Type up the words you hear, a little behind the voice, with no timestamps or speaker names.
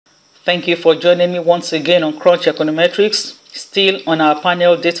Thank you for joining me once again on Crunch Econometrics, still on our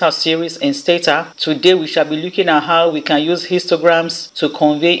panel data series in Stata. Today we shall be looking at how we can use histograms to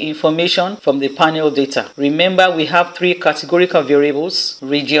convey information from the panel data. Remember, we have three categorical variables: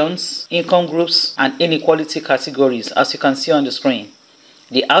 regions, income groups, and inequality categories, as you can see on the screen.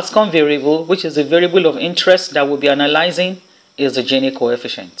 The outcome variable, which is the variable of interest that we'll be analyzing, is the Gini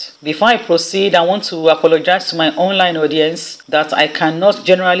coefficient. Before I proceed, I want to apologize to my online audience that I cannot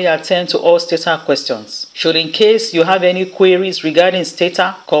generally attend to all Stata questions. Should in case you have any queries regarding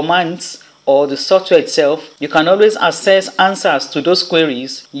Stata, commands, or the software itself, you can always access answers to those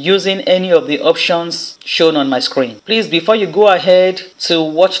queries using any of the options shown on my screen. Please, before you go ahead to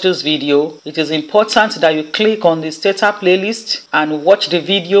watch this video, it is important that you click on the Stata playlist and watch the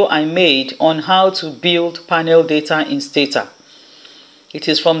video I made on how to build panel data in Stata. It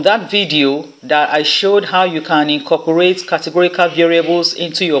is from that video that I showed how you can incorporate categorical variables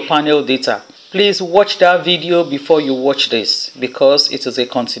into your panel data. Please watch that video before you watch this, because it is a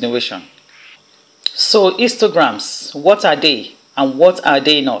continuation. So, histograms, what are they and what are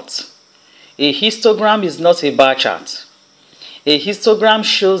they not? A histogram is not a bar chart. A histogram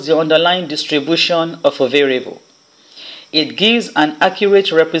shows the underlying distribution of a variable. It gives an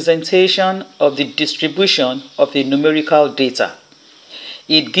accurate representation of the distribution of a numerical data.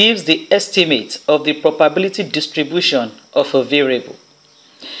 It gives the estimate of the probability distribution of a variable.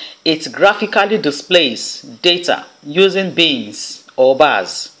 It graphically displays data using bins or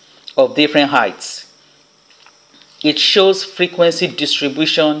bars of different heights. It shows frequency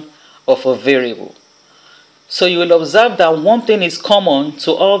distribution of a variable. So you will observe that one thing is common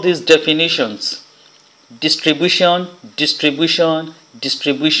to all these definitions: distribution, distribution,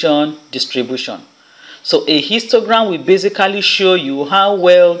 distribution, distribution. So a histogram will basically show you how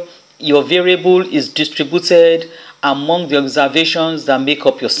well your variable is distributed among the observations that make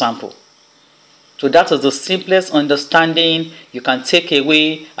up your sample. So that is the simplest understanding you can take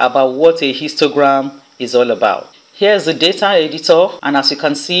away about what a histogram is all about. Here's the data editor, and as you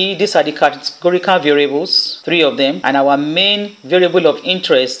can see, these are the categorical variables, three of them, and our main variable of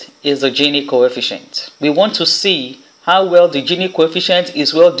interest is the Gini coefficient. We want to see how well the Gini coefficient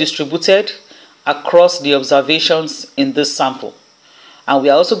is well distributed across the observations in this sample. And we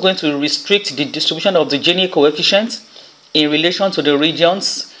are also going to restrict the distribution of the Gini coefficient in relation to the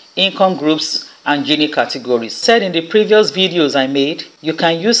regions, income groups, and Gini categories. Said in the previous videos I made, you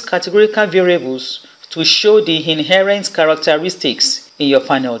can use categorical variables to show the inherent characteristics in your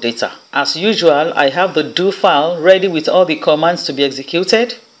panel data. As usual, I have the do file ready with all the commands to be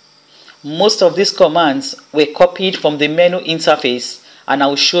executed. Most of these commands were copied from the menu interface, and I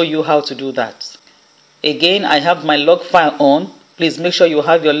will show you how to do that. Again, I have my log file on. Please make sure you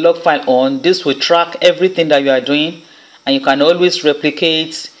have your log file on. This will track everything that you are doing, and you can always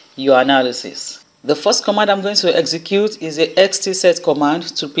replicate your analysis. The first command I'm going to execute is a xtset command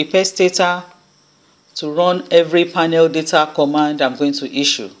to prepare Stata to run every panel data command I'm going to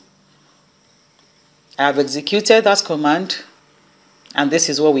issue. I have executed that command, and this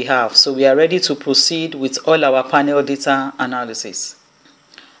is what we have. So we are ready to proceed with all our panel data analysis.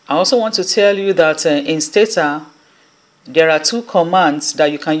 I also want to tell you that in Stata, there are two commands that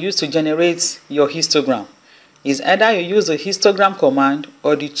you can use to generate your histogram. It's either you use the histogram command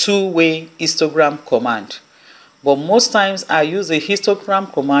or the two-way histogram command. But most times I use the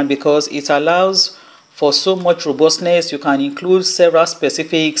histogram command because it allows for so much robustness. You can include several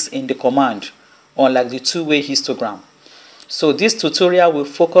specifics in the command, unlike the two-way histogram. So this tutorial will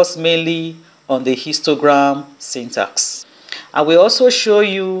focus mainly on the histogram syntax. I will also show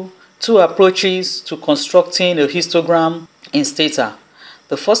you two approaches to constructing a histogram in Stata.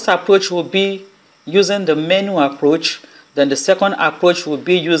 The first approach will be using the menu approach. Then the second approach will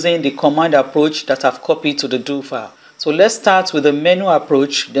be using the command approach that I've copied to the do file. So let's start with the menu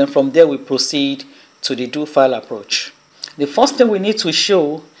approach. Then from there we proceed to the do file approach. The first thing we need to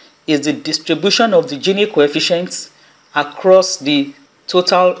show is the distribution of the Gini coefficients across the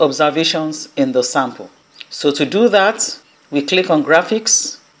total observations in the sample. So to do that, we click on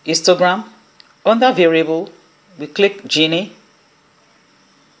Graphics, Histogram. Under Variable, we click Gini.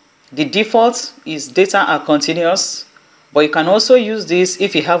 The default is data are continuous, but you can also use this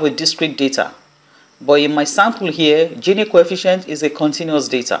if you have a discrete data. But in my sample here, Gini coefficient is a continuous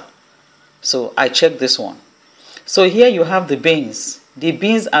data. So I check this one. So here you have the bins. The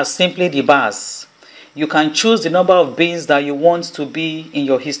bins are simply the bars. You can choose the number of bins that you want to be in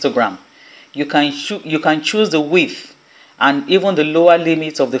your histogram. You can choose the width and even the lower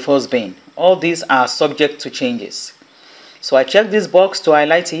limit of the first bin. All these are subject to changes. So I check this box to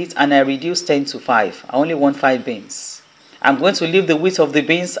highlight it, and I reduce 10 to 5. I only want 5 bins. I'm going to leave the width of the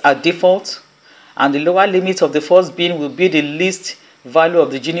bins at default, and the lower limit of the first bin will be the least value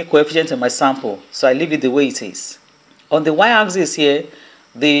of the Gini coefficient in my sample. So I leave it the way it is. On the y-axis here,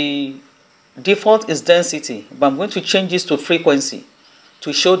 the default is density, but I'm going to change this to frequency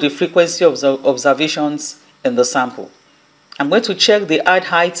to show the frequency of observations in the sample. I'm going to check the add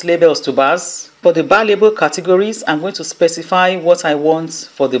height labels to bars. For the bar label categories, I'm going to specify what I want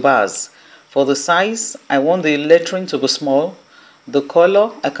for the bars. For the size, I want the lettering to be small. The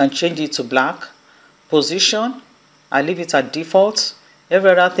color, I can change it to black. Position, I leave it at default.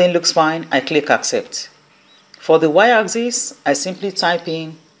 Every other thing looks fine, I click accept. For the y-axis, I simply type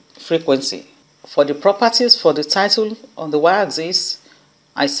in frequency. For the properties for the title on the y-axis,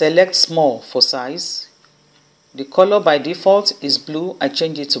 I select small for size. The color by default is blue, I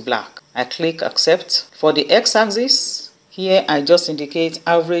change it to black. I click accept. For the x-axis, here I just indicate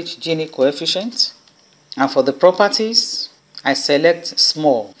average Gini coefficient. And for the properties, I select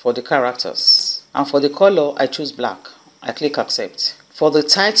small for the characters. And for the color, I choose black. I click accept. For the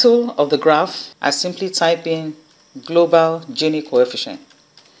title of the graph, I simply type in global Gini coefficient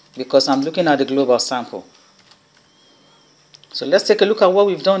because I'm looking at the global sample. So let's take a look at what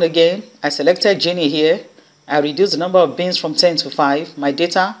we've done again. I selected Gini here. I reduced the number of bins from 10 to 5. My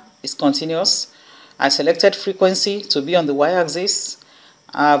data is continuous. I selected frequency to be on the y-axis.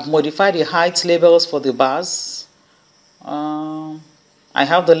 I've modified the height labels for the bars. I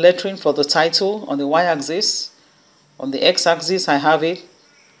have the lettering for the title on the y-axis. On the x-axis, I have it.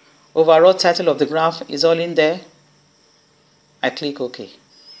 Overall title of the graph is all in there. I click OK.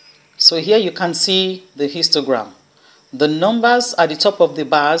 So here you can see the histogram. The numbers at the top of the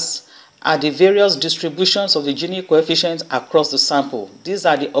bars are the various distributions of the Gini coefficient across the sample. These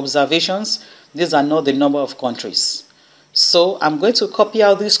are the observations. These are not the number of countries. So I'm going to copy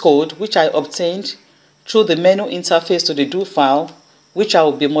out this code, which I obtained through the menu interface to the do file, which I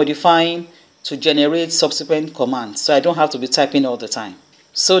will be modifying to generate subsequent commands, so I don't have to be typing all the time.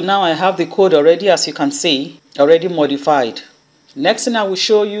 So now I have the code already, as you can see, already modified. Next thing I will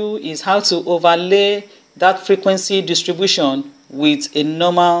show you is how to overlay that frequency distribution with a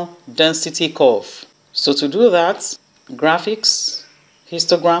normal density curve. So to do that, graphics,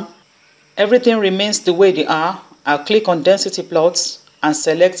 histogram, everything remains the way they are. I'll click on density plots and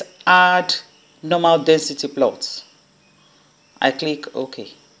select add normal density plots. I click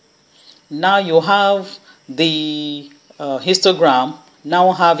OK. Now you have the histogram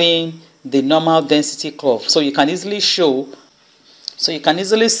now having the normal density curve. So you can easily see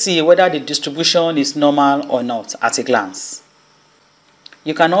whether the distribution is normal or not at a glance.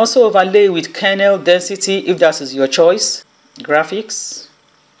 You can also overlay with kernel density if that is your choice. Graphics,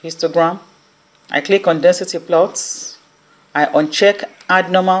 histogram. I click on density plots. I uncheck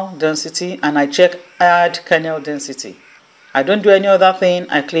add normal density and I check add kernel density. I don't do any other thing.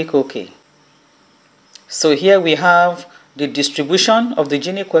 I click OK. So here we have the distribution of the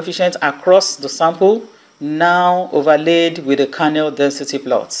Gini coefficient across the sample, now overlaid with the kernel density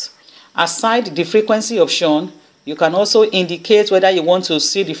plots. Aside the frequency option, you can also indicate whether you want to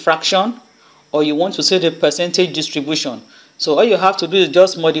see the fraction or you want to see the percentage distribution. So all you have to do is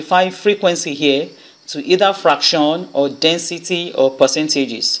just modify frequency here to either fraction or density or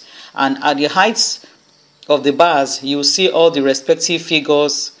percentages. And at the heights of the bars, you will see all the respective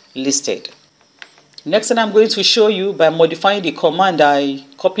figures listed. Next thing I'm going to show you by modifying the command I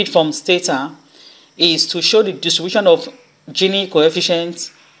copied from Stata is to show the distribution of Gini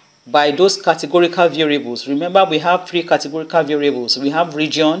coefficients by those categorical variables. Remember, we have 3 categorical variables. We have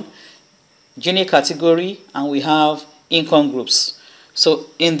region, Gini category, and we have income groups. So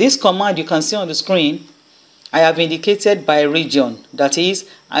in this command, you can see on the screen, I have indicated by region. That is,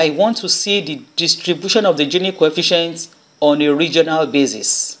 I want to see the distribution of the Gini coefficients on a regional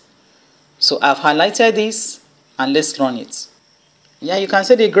basis. So I've highlighted this and let's run it. Yeah, you can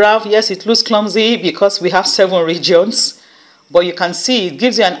see the graph. Yes, it looks clumsy because we have 7 regions. But you can see it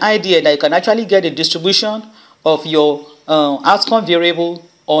gives you an idea that you can actually get the distribution of your outcome variable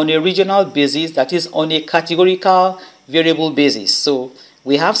on a regional basis, that is on a categorical variable basis. So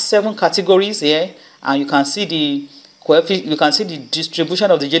we have 7 categories here, and you can see the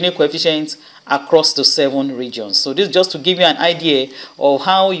distribution of the Gini coefficients across the 7 regions. So this is just to give you an idea of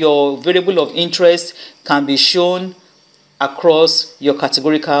how your variable of interest can be shown across your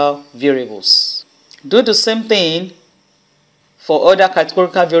categorical variables. Do the same thing for other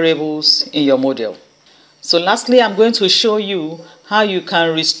categorical variables in your model. So lastly, I'm going to show you how you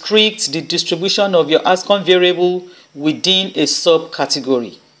can restrict the distribution of your outcome variable within a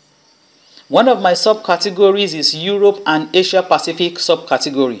subcategory. One of my subcategories is Europe and Asia Pacific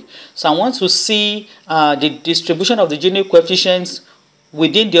subcategory. So I want to see the distribution of the Gini coefficients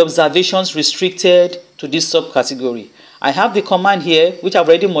within the observations restricted to this subcategory. I have the command here, which I've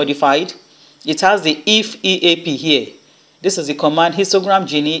already modified. It has the if EAP here. This is the command histogram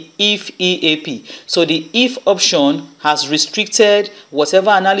Gini if EAP. So the if option has restricted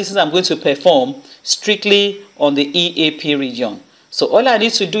whatever analysis I'm going to perform strictly on the EAP region. So all I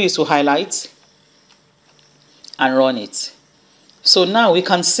need to do is to highlight and run it. So now we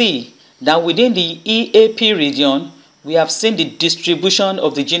can see that within the EAP region, we have seen the distribution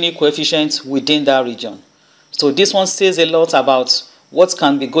of the Gini coefficients within that region. So this one says a lot about what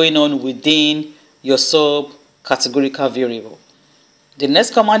can be going on within your sub-categorical variable. The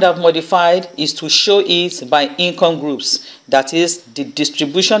next command I've modified is to show it by income groups. That is the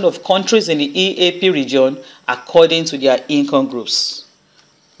distribution of countries in the EAP region according to their income groups.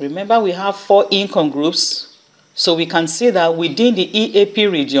 Remember, we have 4 income groups. So we can see that within the EAP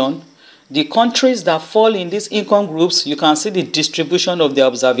region, the countries that fall in these income groups, you can see the distribution of their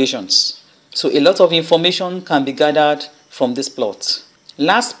observations. So a lot of information can be gathered from this plot.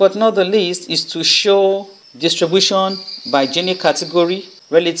 Last but not the least is to show distribution by Gini category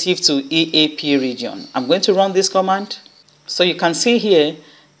relative to EAP region. I'm going to run this command. So you can see here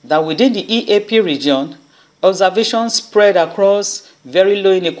that within the EAP region, observations spread across very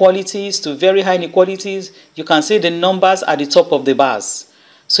low inequalities to very high inequalities. You can see the numbers at the top of the bars.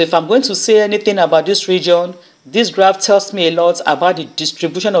 So if I'm going to say anything about this region, this graph tells me a lot about the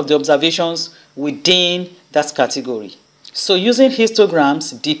distribution of the observations within that category. So using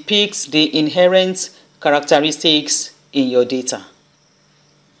histograms depicts the inherent characteristics in your data.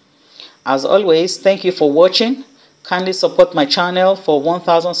 As always, thank you for watching. Kindly support my channel for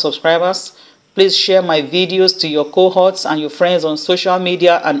 1,000 subscribers. Please share my videos to your cohorts and your friends on social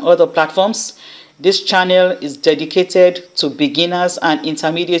media and other platforms. This channel is dedicated to beginners and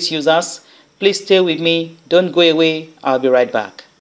intermediate users. Please stay with me. Don't go away. I'll be right back.